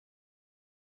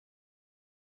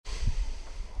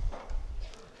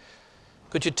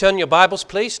Could you turn your Bibles,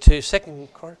 please, to 2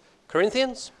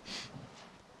 Corinthians?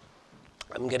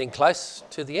 I'm getting close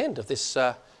to the end of this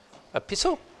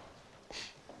epistle.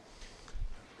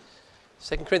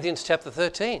 2 Corinthians chapter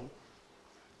 13.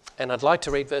 And I'd like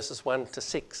to read verses 1 to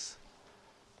 6.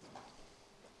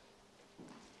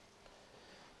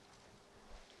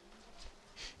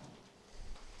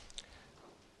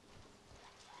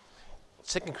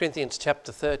 Second Corinthians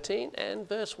chapter 13 and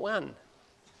verse 1.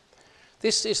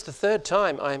 This is the third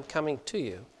time I am coming to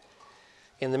you.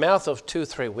 In the mouth of 2 or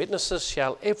 3 witnesses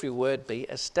shall every word be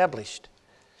established.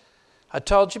 I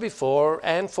told you before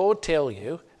and foretell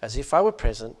you, as if I were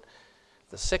present,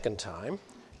 the second time.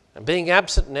 And being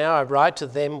absent now, I write to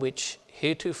them which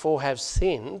heretofore have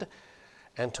sinned,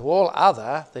 and to all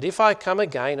other, that if I come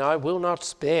again, I will not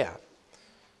spare.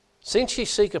 Since ye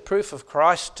seek a proof of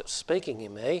Christ speaking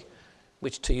in me,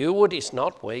 which to you ward is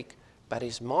not weak, but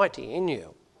is mighty in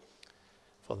you.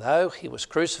 For though he was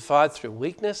crucified through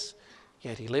weakness,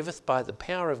 yet he liveth by the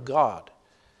power of God.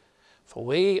 For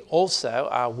we also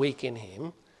are weak in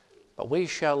him, but we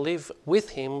shall live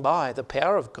with him by the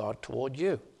power of God toward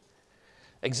you.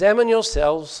 Examine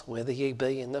yourselves whether ye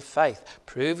be in the faith.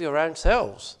 Prove your own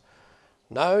selves.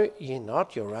 Know ye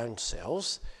not your own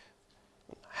selves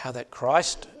how that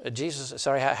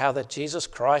Jesus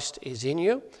Christ is in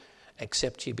you,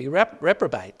 except ye be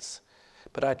reprobates.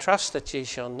 But I trust that ye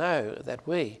shall know that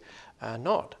we are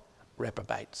not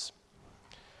reprobates.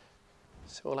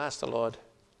 So we'll ask the Lord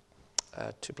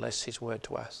to bless his word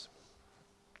to us.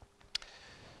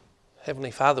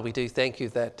 Heavenly Father, we do thank you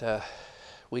that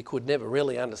we could never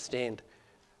really understand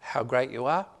how great you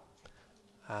are,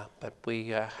 but we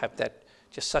have that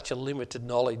just such a limited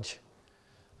knowledge.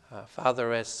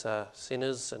 Father, as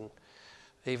sinners and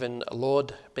even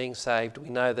Lord being saved, we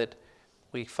know that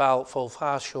we fall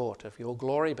far short of your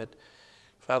glory, but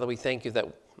Father, we thank you that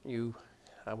you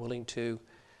are willing to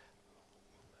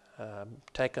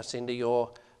take us into your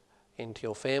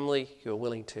family. You're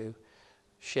willing to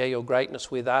share your greatness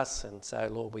with us, and so,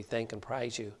 Lord, we thank and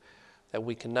praise you that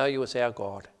we can know you as our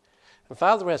God. And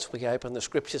Father, as we open the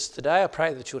scriptures today, I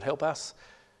pray that you would help us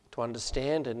to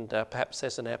understand and perhaps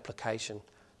as an application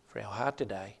for our heart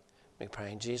today. We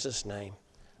pray in Jesus' name.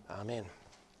 Amen.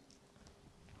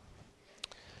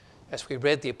 As we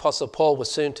read, the Apostle Paul was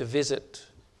soon to visit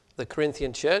the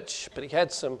Corinthian church, but he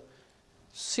had some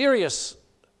serious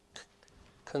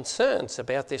concerns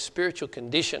about their spiritual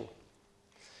condition.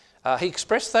 He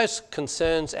expressed those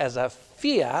concerns as a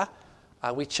fear,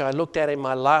 which I looked at in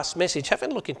my last message. Have a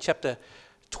look in chapter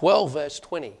 12, verse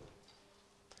 20.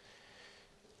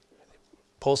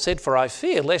 Paul said, "For I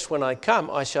fear lest when I come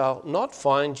I shall not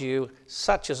find you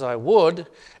such as I would,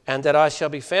 and that I shall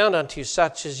be found unto you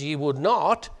such as ye would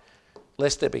not,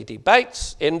 lest there be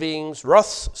debates, envyings,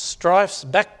 wraths, strifes,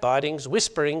 backbitings,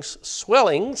 whisperings,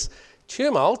 swellings,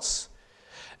 tumults,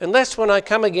 unless when I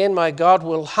come again my God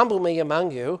will humble me among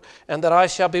you, and that I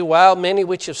shall bewail many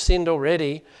which have sinned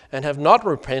already, and have not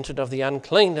repented of the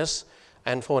uncleanness,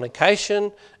 and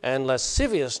fornication, and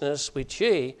lasciviousness which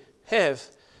ye have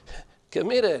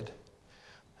committed."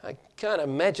 I can't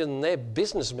imagine their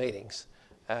business meetings.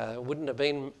 Wouldn't have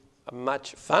been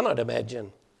much fun, I'd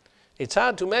imagine. It's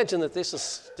hard to imagine that this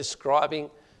is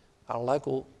describing a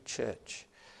local church.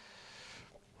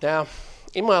 Now,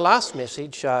 in my last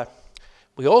message,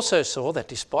 we also saw that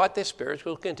despite their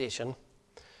spiritual condition,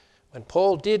 when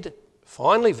Paul did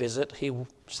finally visit, he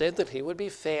said that he would be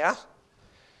fair,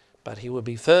 but he would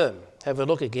be firm. Have a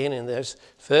look again in those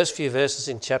first few verses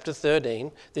in chapter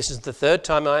 13. "This is the third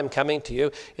time I am coming to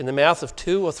you. In the mouth of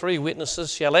 2 or 3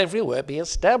 witnesses shall every word be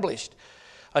established.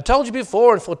 I told you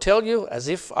before and foretell you, as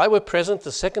if I were present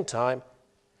the second time.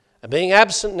 And being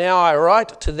absent now, I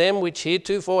write to them which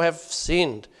heretofore have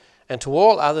sinned, and to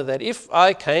all other, that if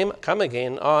I come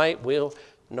again, I will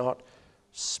not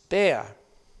spare."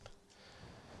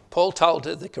 Paul told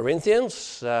the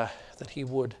Corinthians that he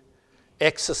would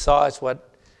exercise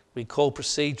what we call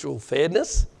procedural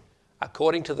fairness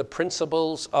according to the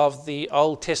principles of the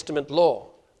Old Testament law.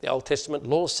 The Old Testament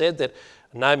law said that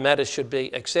no matter should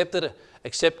be accepted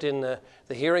except in the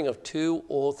hearing of 2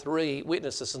 or 3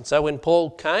 witnesses. And so when Paul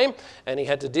came and he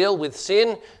had to deal with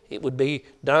sin, it would be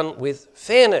done with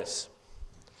fairness.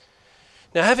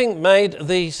 Now, having made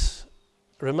these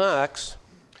remarks,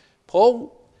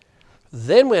 Paul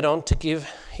then went on to give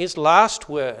his last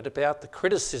word about the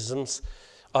criticisms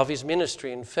of his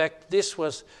ministry. In fact, this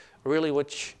was really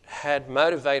which had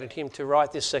motivated him to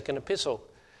write this second epistle.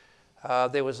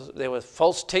 There were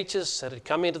false teachers that had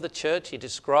come into the church. He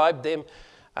described them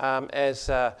as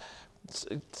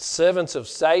servants of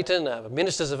Satan,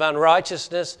 ministers of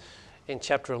unrighteousness. in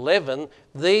chapter 11,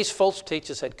 these false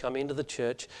teachers had come into the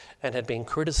church and had been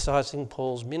criticising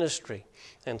Paul's ministry.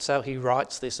 And so he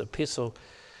writes this epistle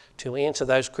to answer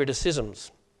those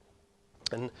criticisms.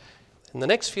 And in the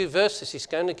next few verses, he's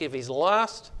going to give his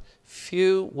last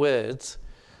few words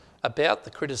about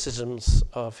the criticisms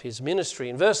of his ministry.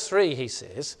 In verse 3, he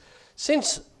says,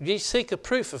 "Since ye seek a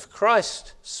proof of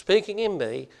Christ speaking in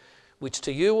me, which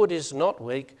to you it is not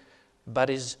weak, but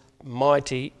is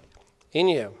mighty in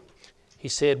you." He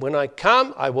said, "When I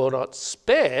come, I will not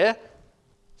spare,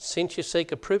 since you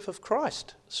seek a proof of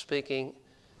Christ speaking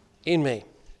in me."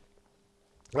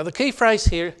 Now the key phrase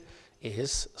here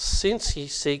is, since ye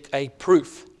seek a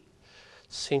proof.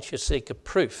 Since you seek a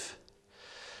proof.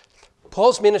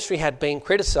 Paul's ministry had been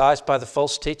criticised by the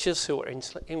false teachers who were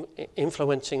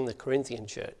influencing the Corinthian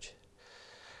church.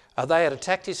 They had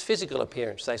attacked his physical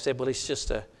appearance. They said, well, he's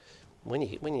just when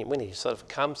he sort of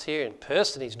comes here in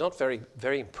person, he's not very,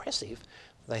 very impressive.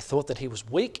 They thought that he was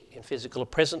weak in physical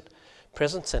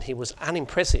presence and he was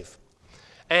unimpressive.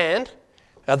 And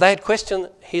they had questioned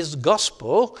his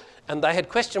gospel, and they had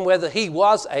questioned whether he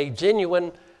was a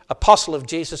genuine apostle of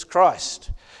Jesus Christ.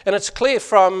 And it's clear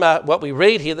from what we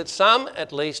read here that some,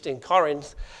 at least in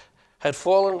Corinth, had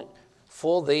fallen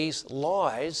for these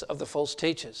lies of the false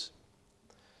teachers.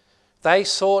 They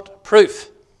sought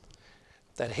proof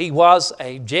that he was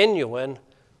a genuine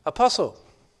apostle.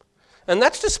 And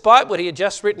that's despite what he had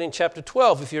just written in chapter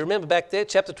 12. If you remember back there,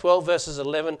 chapter 12, verses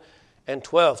 11 and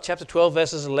 12. Chapter 12,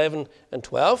 verses 11 and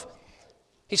 12.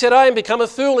 He said, "I am become a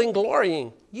fool in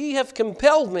glorying. Ye have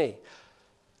compelled me.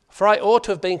 For I ought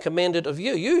to have been commended of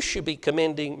you. You should be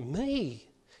commending me.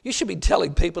 You should be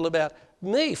telling people about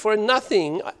me. For in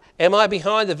nothing am I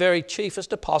behind the very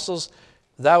chiefest apostles,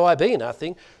 though I be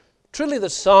nothing. Truly the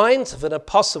signs of an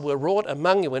apostle were wrought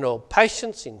among you in all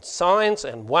patience, in signs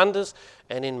and wonders,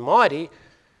 and in mighty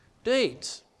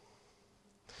deeds."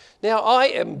 Now I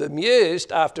am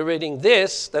bemused after reading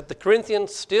this that the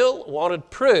Corinthians still wanted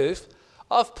proof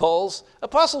of Paul's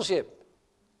apostleship.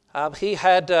 He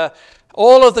had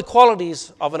all of the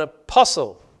qualities of an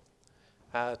apostle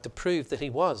to prove that he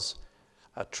was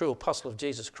a true apostle of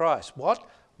Jesus Christ. What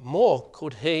more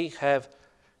could he have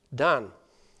done?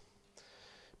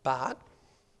 But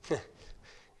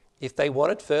if they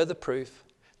wanted further proof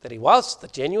that he was the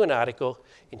genuine article,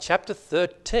 in chapter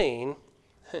 13,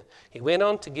 he went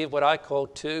on to give what I call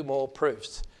two more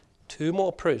proofs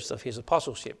of his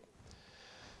apostleship.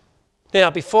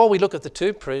 Now, before we look at the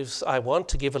two proofs, I want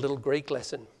to give a little Greek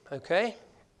lesson, okay?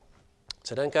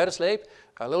 So don't go to sleep,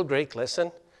 a little Greek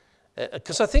lesson,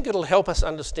 because I think it'll help us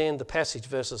understand the passage,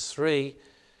 verses 3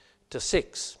 to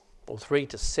 6, or 3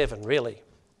 to 7, really.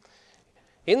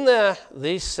 In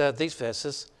these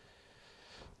verses,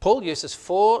 Paul uses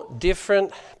 4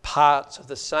 different parts of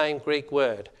the same Greek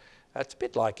word. It's a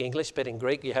bit like English, but in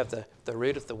Greek you have the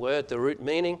root of the word, the root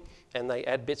meaning, and they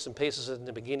add bits and pieces in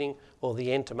the beginning or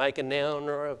the end to make a noun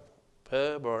or a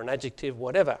verb or an adjective,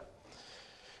 whatever.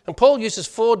 And Paul uses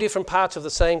 4 different parts of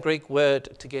the same Greek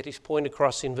word to get his point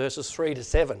across in verses 3 to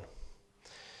 7.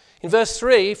 In verse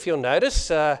 3, if you'll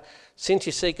notice, since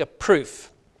you seek a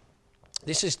proof,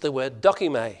 this is the word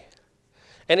dokime,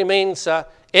 and it means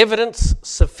evidence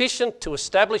sufficient to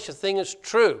establish a thing as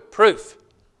true, proof.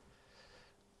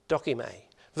 Dokime.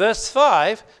 Verse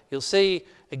 5, you'll see,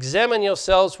 examine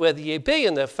yourselves whether ye be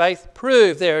in the faith,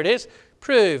 prove, there it is,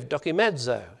 prove,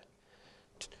 dokimadzo.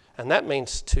 And that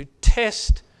means to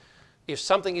test if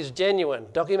something is genuine,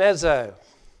 dokimadzo.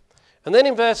 And then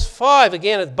in verse 5,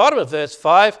 again at the bottom of verse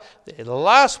 5, the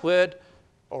last word,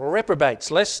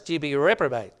 reprobates, lest ye be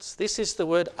reprobates. This is the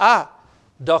word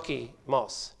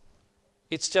dokimos.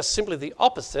 It's just simply the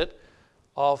opposite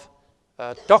of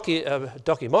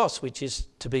dokimos, which is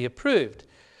to be approved.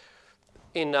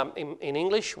 In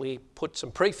English, we put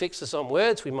some prefixes on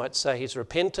words. We might say he's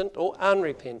repentant or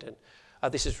unrepentant.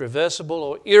 This is reversible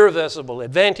or irreversible,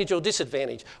 advantage or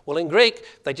disadvantage. Well, in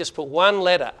Greek, they just put one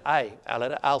letter, a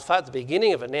letter alpha, at the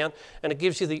beginning of a noun, and it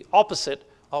gives you the opposite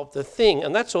of the thing.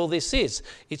 And that's all this is.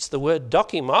 It's the word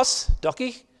dokimos,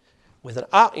 doki, with an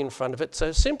a in front of it.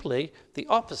 So simply the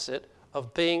opposite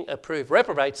of being approved.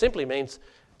 Reprobate simply means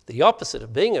the opposite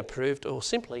of being approved or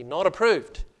simply not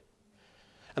approved.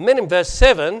 And then in verse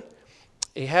 7,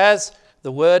 he has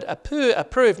the word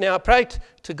approved. Now I pray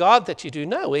to God that you do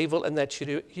no evil and that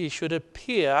you should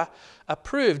appear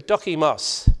approved,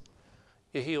 dokimos.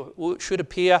 You should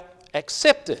appear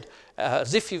accepted,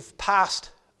 as if you've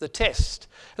passed the test.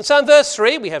 And so in verse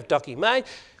 3 we have dokime.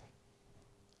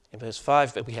 In verse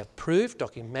 5 we have proved,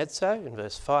 dokimadzo. In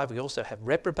verse 5 we also have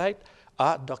reprobate,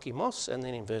 dokimos. And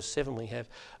then in verse 7 we have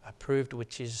approved,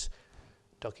 which is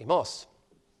dokimos.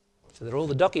 So they're all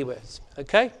the docky words,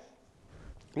 okay?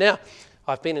 Now,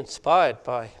 I've been inspired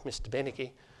by Mr.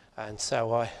 Beneke, and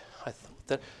so I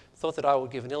thought that I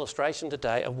would give an illustration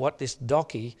today of what this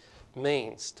docky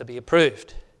means, to be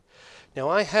approved. Now,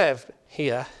 I have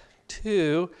here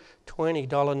 2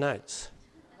 $20 notes.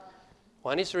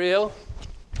 One is real,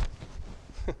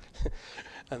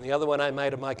 and the other one I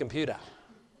made on my computer.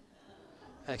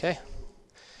 Okay?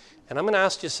 And I'm going to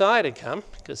ask Josiah to come,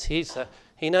 because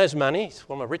he knows money. He's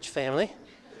from a rich family.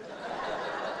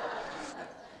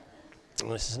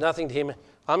 And this is nothing to him.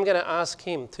 I'm going to ask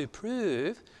him to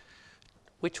prove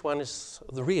which one is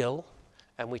the real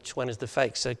and which one is the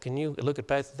fake. So can you look at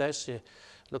both of those? You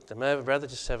look them over, brother.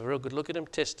 Just have a real good look at them.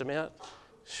 Test them out.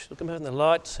 Look them over in the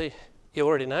light. See, you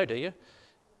already know, do you?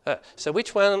 So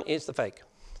which one is the fake?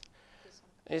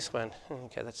 This one.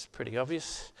 Okay, that's pretty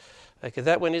obvious. Okay,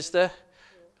 that one is the...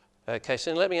 Okay,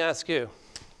 so let me ask you.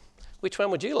 Which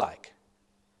one would you like?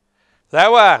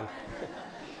 That one.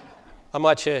 I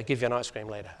might give you an ice cream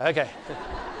later. Okay.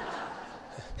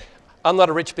 I'm not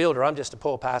a rich builder. I'm just a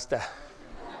poor pastor.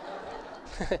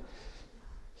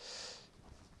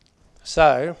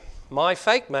 So, my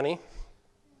fake money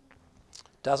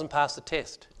doesn't pass the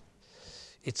test.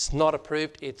 It's not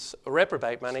approved. It's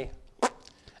reprobate money.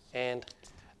 And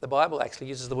the Bible actually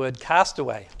uses the word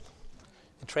castaway.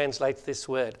 It translates this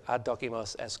word,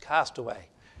 adokimos, as castaway.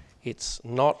 It's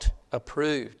not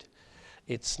approved.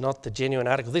 It's not the genuine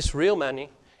article. This real money,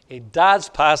 it does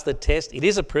pass the test. It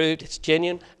is approved. It's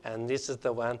genuine. And this is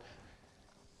the one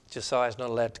Josiah's not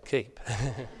allowed to keep.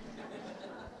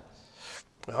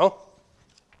 Well,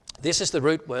 this is the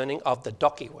root wording of the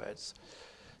docky words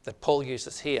that Paul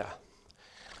uses here.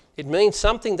 It means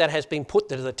something that has been put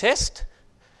to the test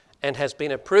and has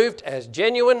been approved as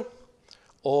genuine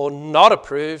or not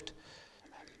approved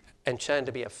and shown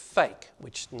to be a fake,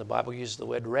 which in the Bible uses the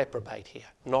word reprobate here,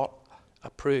 not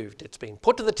approved. It's been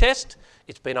put to the test.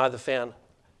 It's been either found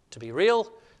to be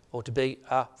real or to be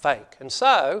a fake. And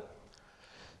so,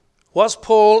 was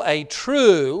Paul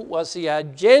was he a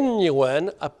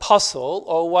genuine apostle,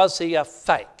 or was he a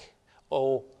fake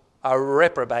or a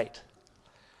reprobate?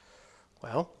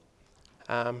 Well,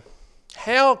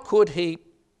 how could he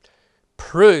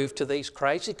prove to these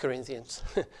crazy Corinthians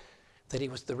that he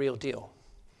was the real deal?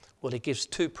 Well, he gives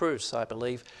 2 proofs, I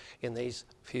believe, in these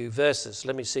few verses.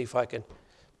 Let me see if I can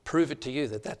prove it to you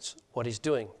that that's what he's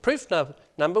doing. Proof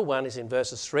number 1 is in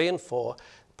verses 3 and 4.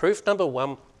 Proof number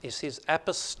 1 is his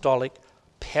apostolic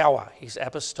power. His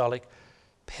apostolic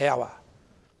power.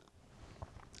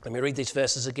 Let me read these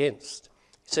verses again. He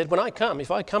said,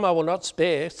 if I come, I will not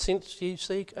spare, since you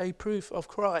seek a proof of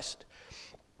Christ.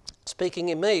 Speaking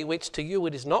in me, which to you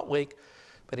it is not weak,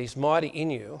 but is mighty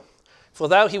in you. For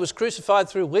though he was crucified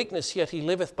through weakness, yet he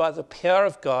liveth by the power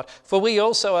of God. For we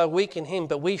also are weak in him,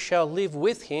 but we shall live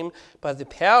with him by the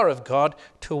power of God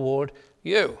toward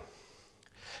you.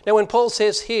 Now when Paul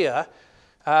says here,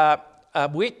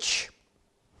 which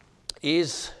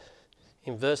is,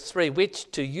 in verse 3,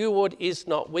 which to you is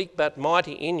not weak, but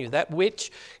mighty in you. That which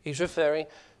is referring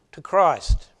to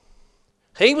Christ.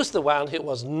 He was the one who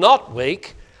was not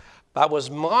weak, but was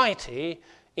mighty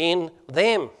in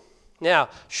them. Now,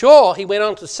 sure, he went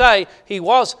on to say he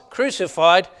was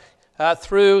crucified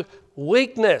through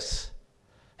weakness.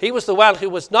 He was the one who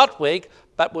was not weak,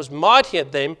 but was mighty in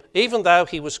them, even though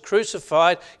he was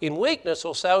crucified in weakness,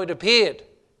 or so it appeared.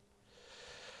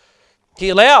 He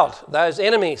allowed those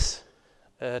enemies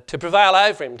to prevail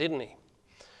over him, didn't he?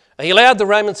 He allowed the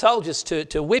Roman soldiers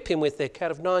to whip him with their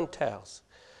cat of 9 tails.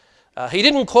 He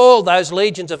didn't call those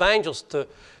legions of angels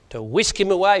to whisk him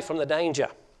away from the danger.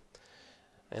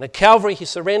 And at Calvary, he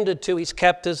surrendered to his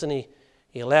captors, and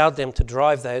he allowed them to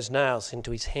drive those nails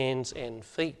into his hands and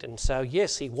feet. And so,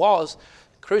 yes, he was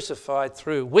crucified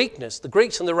through weakness. The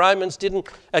Greeks and the Romans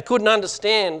couldn't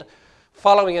understand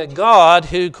following a God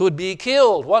who could be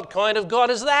killed. What kind of God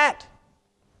is that?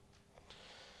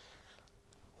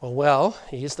 Well,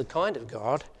 he is the kind of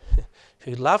God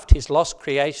who loved his lost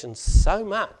creation so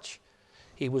much,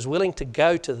 he was willing to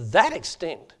go to that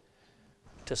extent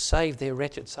to save their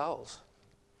wretched souls.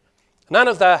 None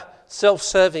of the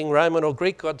self-serving Roman or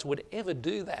Greek gods would ever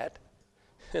do that.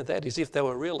 That is, if they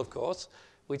were real, of course,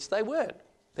 which they weren't.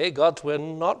 Their gods were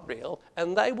not real,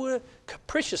 and they were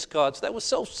capricious gods. They were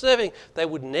self-serving. They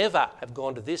would never have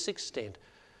gone to this extent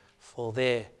for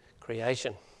their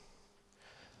creation.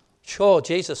 Sure,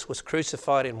 Jesus was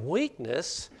crucified in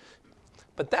weakness,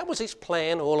 but that was his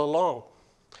plan all along.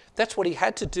 That's what he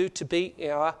had to do to be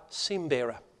our sin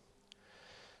bearer.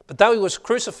 But though he was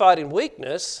crucified in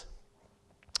weakness,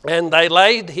 and they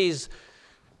laid his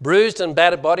bruised and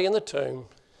battered body in the tomb,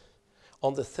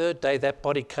 on the third day that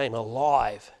body came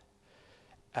alive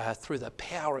through the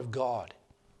power of God.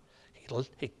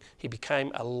 He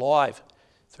became alive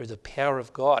through the power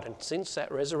of God. And since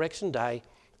that resurrection day,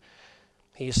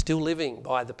 he is still living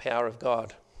by the power of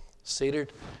God,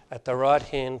 seated at the right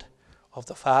hand of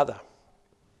the Father.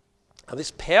 Now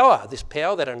this power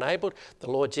that enabled the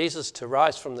Lord Jesus to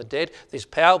rise from the dead, this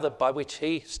power that by which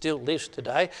he still lives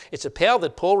today, it's a power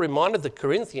that Paul reminded the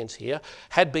Corinthians here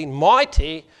had been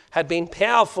mighty, had been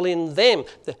powerful in them.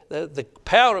 The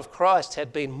power of Christ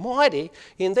had been mighty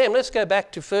in them. Let's go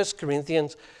back to 1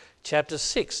 Corinthians chapter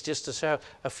 6, just to show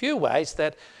a few ways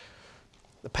that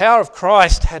the power of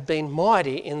Christ had been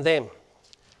mighty in them.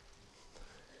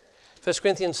 1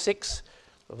 Corinthians 6,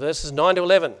 verses 9 to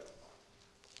 11.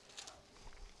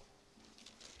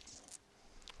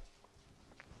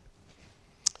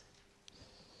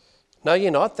 Know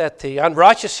ye not that the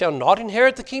unrighteous shall not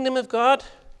inherit the kingdom of God?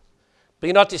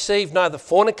 Be not deceived, neither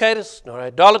fornicators, nor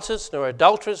idolaters, nor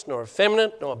adulterers, nor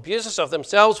effeminate, nor abusers of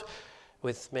themselves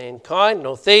with mankind,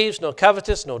 nor thieves, nor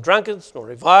covetous, nor drunkards, nor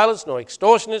revilers, nor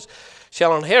extortioners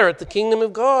shall inherit the kingdom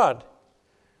of God.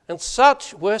 And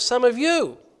such were some of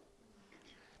you.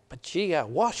 But ye are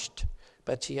washed,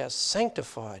 but ye are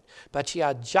sanctified, but ye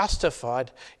are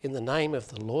justified in the name of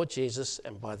the Lord Jesus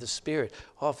and by the Spirit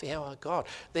of our God.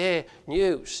 Their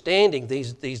new standing,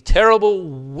 these terrible,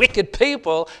 wicked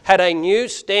people had a new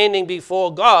standing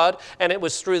before God, and it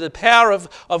was through the power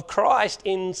of Christ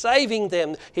in saving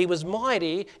them. He was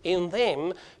mighty in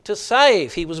them to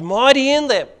save. He was mighty in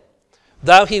them.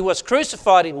 Though he was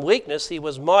crucified in weakness, he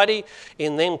was mighty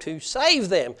in them to save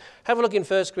them. Have a look in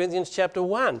 1 Corinthians chapter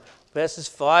 1. Verses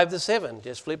 5 to 7.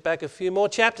 Just flip back a few more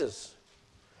chapters.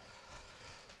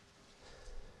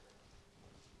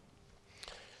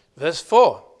 Verse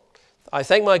 4. I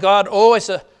thank my God always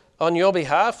on your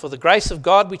behalf for the grace of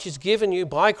God which is given you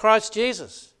by Christ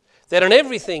Jesus, that in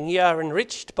everything ye are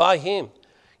enriched by him,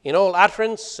 in all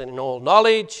utterance and in all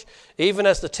knowledge, even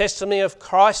as the testimony of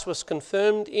Christ was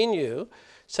confirmed in you,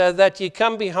 so that ye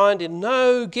come behind in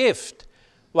no gift,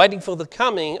 waiting for the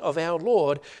coming of our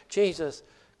Lord Jesus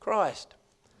Christ.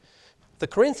 The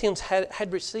Corinthians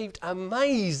had received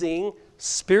amazing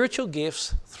spiritual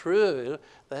gifts through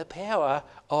the power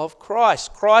of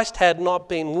Christ. Christ had not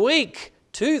been weak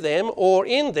to them or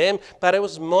in them, but it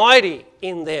was mighty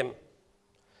in them.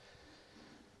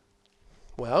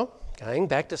 Well, going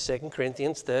back to 2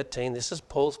 Corinthians 13, this is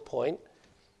Paul's point.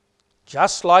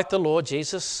 Just like the Lord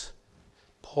Jesus,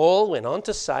 Paul went on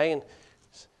to say in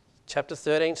chapter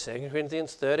 13, 2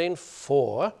 Corinthians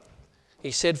 13:4, he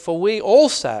said, for we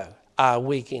also are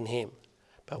weak in him,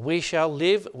 but we shall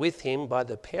live with him by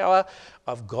the power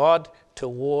of God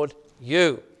toward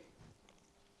you.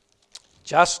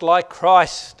 Just like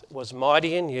Christ was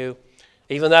mighty in you,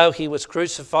 even though he was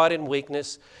crucified in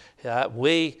weakness,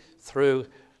 we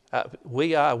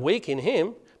are weak in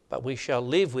him, but we shall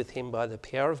live with him by the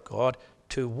power of God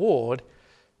toward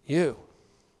you.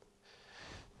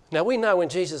 Now we know when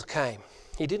Jesus came,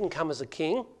 he didn't come as a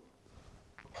king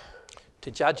to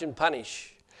judge and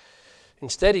punish.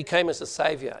 Instead, he came as a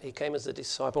saviour. He came as a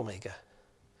disciple maker.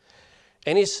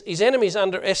 And his enemies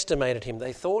underestimated him.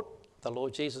 They thought the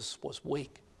Lord Jesus was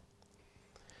weak.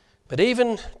 But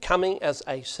even coming as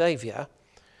a saviour,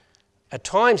 at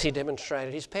times he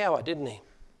demonstrated his power, didn't he?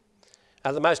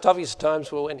 The most obvious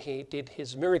times were when he did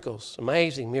his miracles,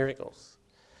 amazing miracles.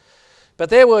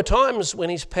 But there were times when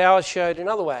his power showed in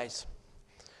other ways.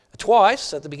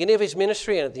 Twice, at the beginning of his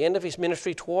ministry and at the end of his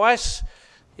ministry, twice,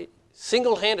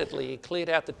 single-handedly he cleared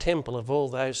out the temple of all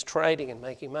those trading and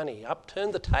making money. He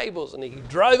upturned the tables and he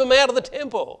drove them out of the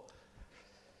temple.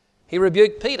 He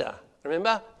rebuked Peter,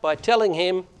 remember, by telling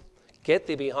him, get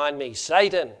thee behind me,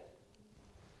 Satan.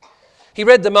 He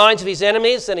read the minds of his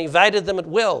enemies and evaded them at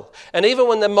will. And even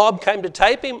when the mob came to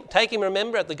take him,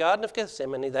 remember, at the Garden of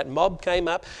Gethsemane, that mob came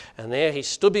up and there he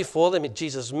stood before them and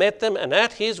Jesus met them. And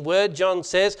at his word, John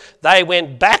says, they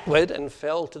went backward and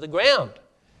fell to the ground.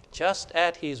 Just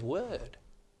at his word.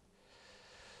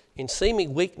 In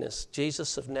seeming weakness,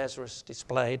 Jesus of Nazareth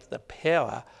displayed the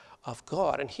power of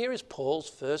God. And here is Paul's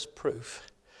first proof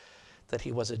that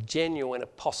he was a genuine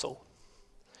apostle.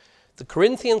 The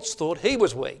Corinthians thought he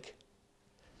was weak.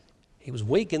 He was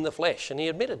weak in the flesh, and he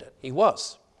admitted it. He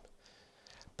was.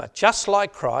 But just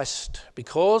like Christ,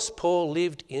 because Paul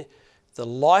lived in the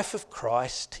life of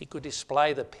Christ, he could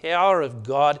display the power of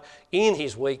God in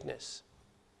his weakness.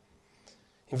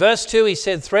 In verse 2, he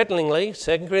said threateningly,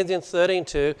 2 Corinthians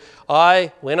 13:2,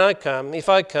 if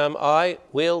I come, I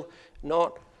will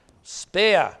not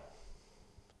spare.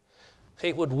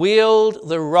 He would wield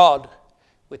the rod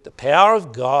with the power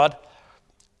of God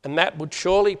And that would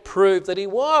surely prove that he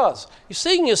was. You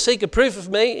seek a proof of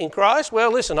me in Christ?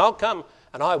 Well, listen, I'll come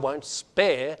and I won't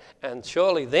spare, and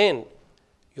surely then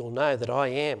you'll know that I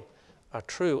am a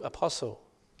true apostle.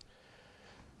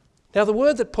 Now, the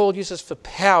word that Paul uses for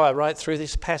power right through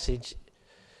this passage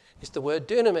is the word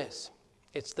dunamis.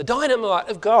 It's the dynamite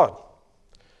of God.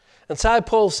 And so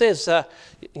Paul says,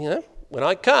 when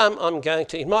I come, I'm going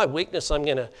to, in my weakness, I'm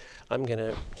going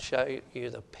to show you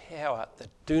the power, the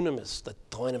dunamis, the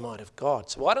dynamite of God.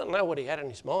 So I don't know what he had in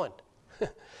his mind.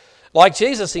 Like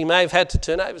Jesus, he may have had to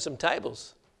turn over some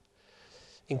tables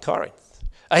in Corinth.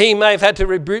 He may have had to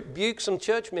rebuke some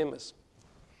church members.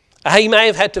 He may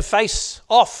have had to face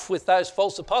off with those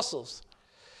false apostles.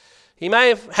 He may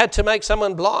have had to make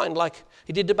someone blind like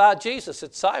he did to Bar Jesus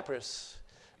at Cyprus.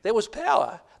 There was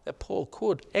power that Paul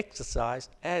could exercise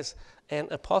as an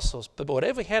apostle. But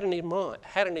whatever he had in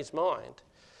his mind,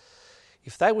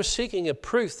 if they were seeking a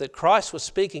proof that Christ was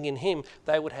speaking in him,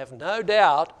 they would have no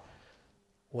doubt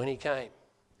when he came.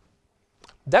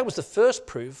 That was the first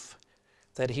proof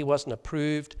that he was an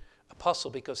approved apostle,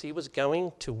 because he was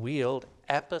going to wield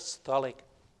apostolic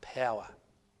power.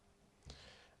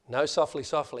 No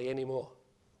softly anymore.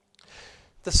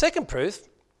 The second proof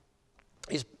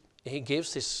is he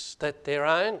gives this, that their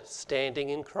own standing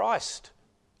in Christ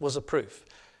was a proof.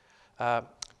 In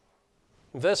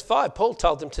verse 5, Paul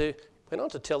went on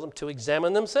to tell them to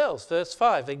examine themselves. Verse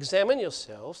 5, examine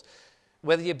yourselves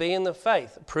whether you be in the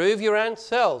faith. Prove your own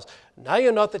selves. Know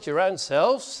ye not that your own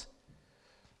selves,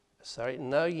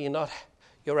 know ye not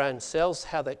your own selves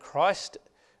how that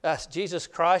Jesus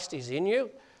Christ is in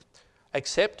you,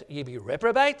 except ye be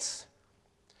reprobates?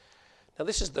 Now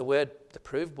this is the word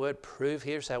prove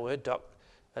here is our word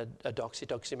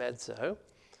doximazo.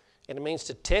 And it means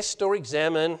to test or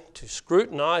examine, to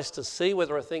scrutinize, to see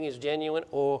whether a thing is genuine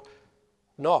or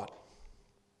not.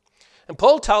 And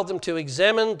Paul told them to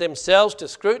examine themselves, to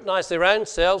scrutinize their own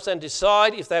selves and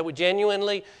decide if they were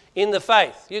genuinely in the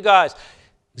faith. You guys,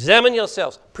 examine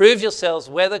yourselves, prove yourselves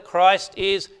whether Christ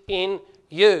is in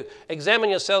you.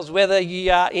 Examine yourselves whether ye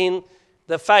are in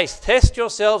the faith. Test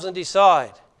yourselves and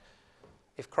decide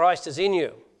if Christ is in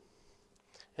you.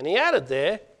 And he added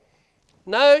there,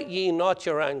 know ye not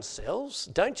your own selves?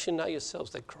 Don't you know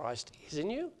yourselves that Christ is in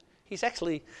you? He's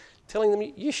actually telling them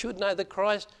you should know that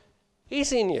Christ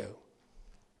is in you.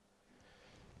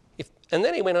 And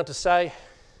then he went on to say,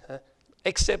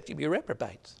 except you be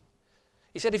reprobates.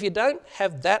 He said, if you don't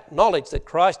have that knowledge that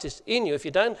Christ is in you, if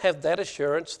you don't have that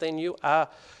assurance, then you are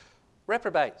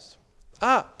reprobates.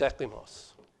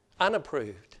 Daklimos,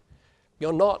 unapproved.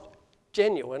 You're not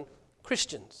genuine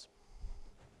Christians.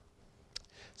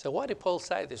 So why did Paul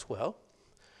say this? Well,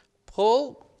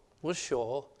 Paul was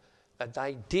sure that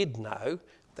they did know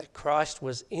that Christ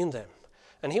was in them.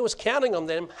 And he was counting on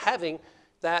them having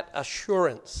that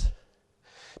assurance.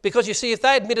 Because you see, if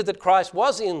they admitted that Christ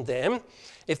was in them,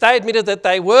 if they admitted that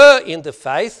they were in the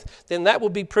faith, then that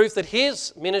would be proof that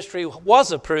his ministry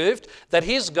was approved, that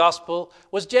his gospel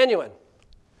was genuine.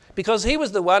 Because he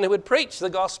was the one who had preached the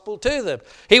gospel to them.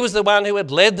 He was the one who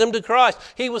had led them to Christ.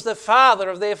 He was the father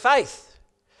of their faith.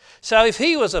 So if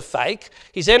he was a fake,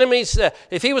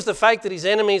 if he was the fake that his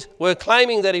enemies were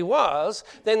claiming that he was,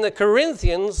 then the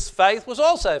Corinthians' faith was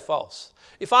also false.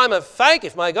 If I'm a fake,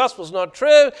 if my gospel's not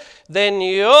true, then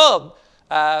your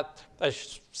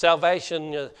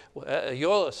salvation,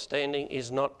 your standing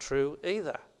is not true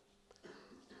either.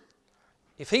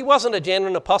 If he wasn't a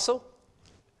genuine apostle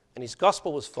and his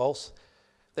gospel was false,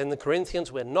 then the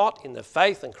Corinthians were not in the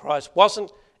faith and Christ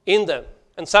wasn't in them.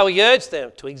 And so he urged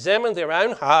them to examine their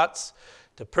own hearts,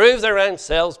 to prove their own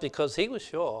selves, because he was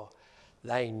sure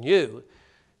they knew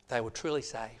they were truly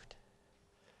saved.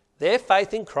 Their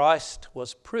faith in Christ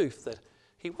was proof that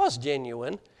he was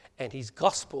genuine and his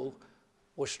gospel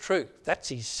was true. That's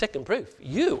his second proof.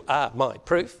 You are my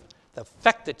proof. The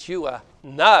fact that you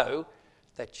know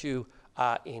that you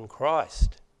are in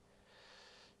Christ.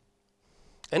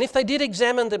 And if they did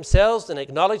examine themselves and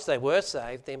acknowledge they were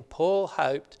saved, then Paul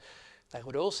hoped they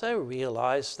would also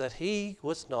realize that he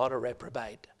was not a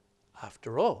reprobate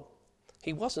after all.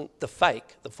 He wasn't the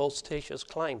fake the false teachers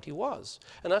claimed he was.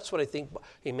 And that's what I think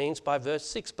he means by verse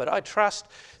 6. But I trust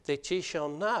that ye shall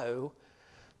know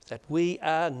that we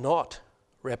are not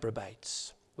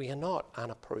reprobates. We are not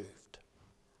unapproved.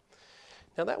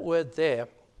 Now that word there,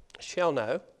 shall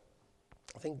know,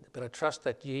 but I trust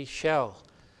that ye shall.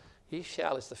 Ye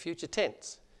shall is the future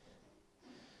tense.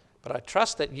 But I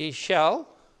trust that ye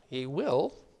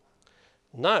will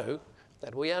know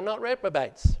that we are not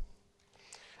reprobates.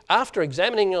 after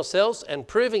examining yourselves and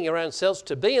proving your own selves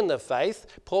to be in the faith,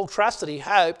 Paul trusted, he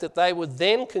hoped that they would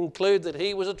then conclude that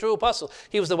he was a true apostle.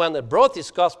 He was the one that brought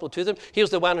this gospel to them. He was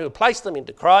the one who placed them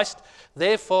into Christ.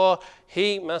 Therefore,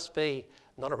 he must be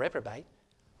not a reprobate,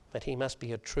 but he must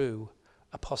be a true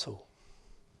apostle.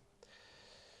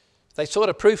 They sought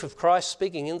a proof of Christ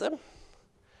speaking in them.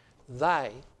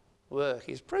 They were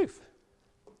his proof.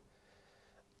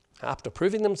 After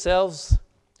proving themselves,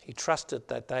 he trusted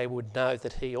that they would know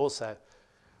that he also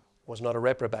was not a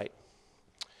reprobate.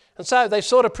 And so they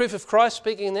sought a proof of Christ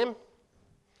speaking in them.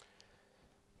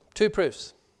 Two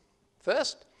proofs.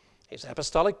 First, his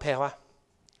apostolic power.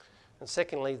 And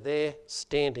secondly, their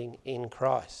standing in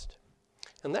Christ.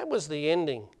 And that was the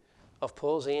ending of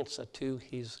Paul's answer to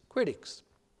his critics,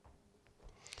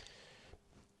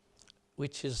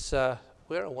 which is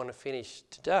where I want to finish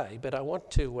today. But I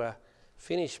want to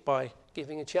finish by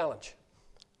giving a challenge.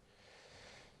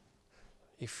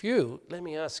 Let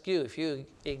me ask you, if you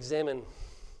examine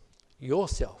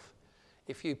yourself,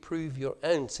 if you prove your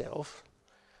own self,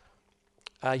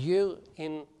 are you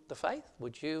in the faith?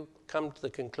 Would you come to the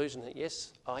conclusion that,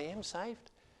 yes, I am saved?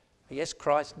 Yes,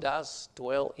 Christ does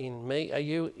dwell in me. Are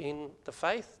you in the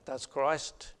faith? Does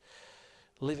Christ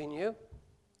live in you?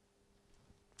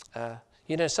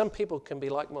 Some people can be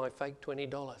like my fake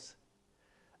 $20.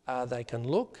 They can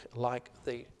look like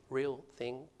the real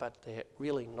thing, but they're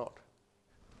really not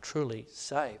truly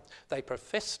saved. They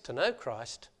profess to know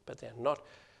Christ, but they're not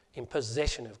in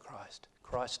possession of Christ.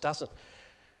 Christ doesn't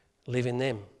live in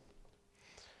them.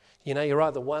 You're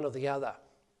either one or the other.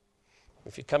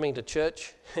 If you're coming to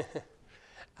church,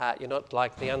 you're not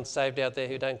like the unsaved out there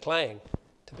who don't claim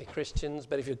to be Christians.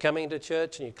 But if you're coming to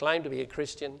church and you claim to be a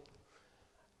Christian,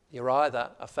 you're either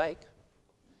a fake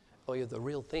or you're the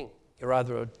real thing. You're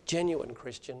either a genuine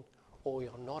Christian or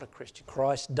you're not a Christian.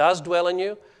 Christ does dwell in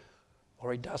you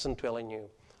or he doesn't dwell in you.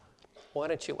 Why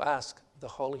don't you ask the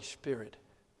Holy Spirit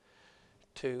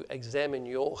to examine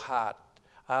your heart?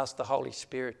 Ask the Holy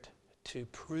Spirit to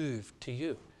prove to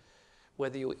you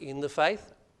whether you're in the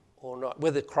faith or not,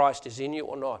 whether Christ is in you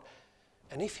or not.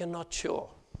 And if you're not sure,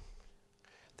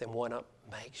 then why not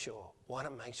make sure? Why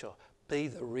not make sure? Be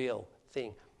the real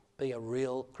thing. Be a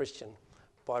real Christian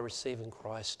by receiving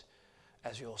Christ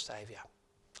as your Saviour.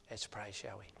 Let's pray,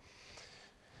 shall we?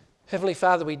 Heavenly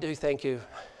Father, we do thank you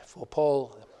for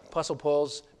Apostle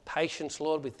Paul's patience,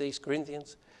 Lord, with these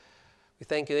Corinthians. We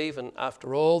thank you even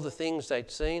after all the things they'd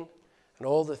seen and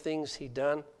all the things he'd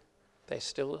done, they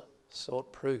still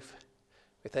sought proof.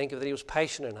 We thank you that he was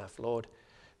patient enough, Lord,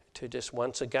 to just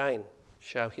once again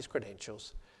show his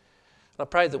credentials. And I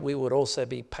pray that we would also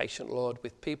be patient, Lord,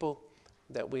 with people,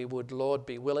 that we would, Lord,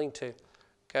 be willing to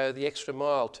go the extra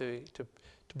mile to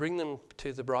bring them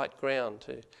to the right ground,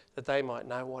 that they might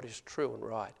know what is true and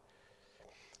right.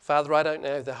 Father, I don't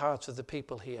know the hearts of the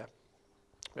people here,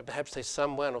 but perhaps there's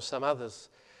someone or some others,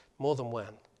 more than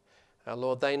one.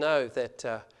 Lord, they know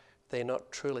that they're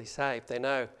not truly saved. They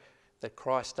know that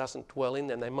Christ doesn't dwell in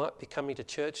them. They might be coming to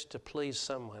church to please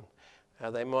someone.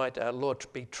 They might, Lord,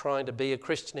 be trying to be a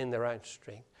Christian in their own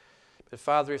strength. But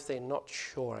Father, if they're not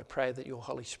sure, I pray that your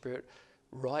Holy Spirit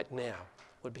right now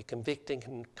would be convicting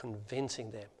and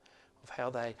convincing them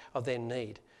of their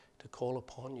need to call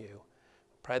upon you.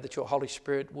 Pray that your Holy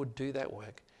Spirit would do that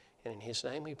work. And in his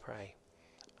name we pray.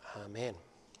 Amen.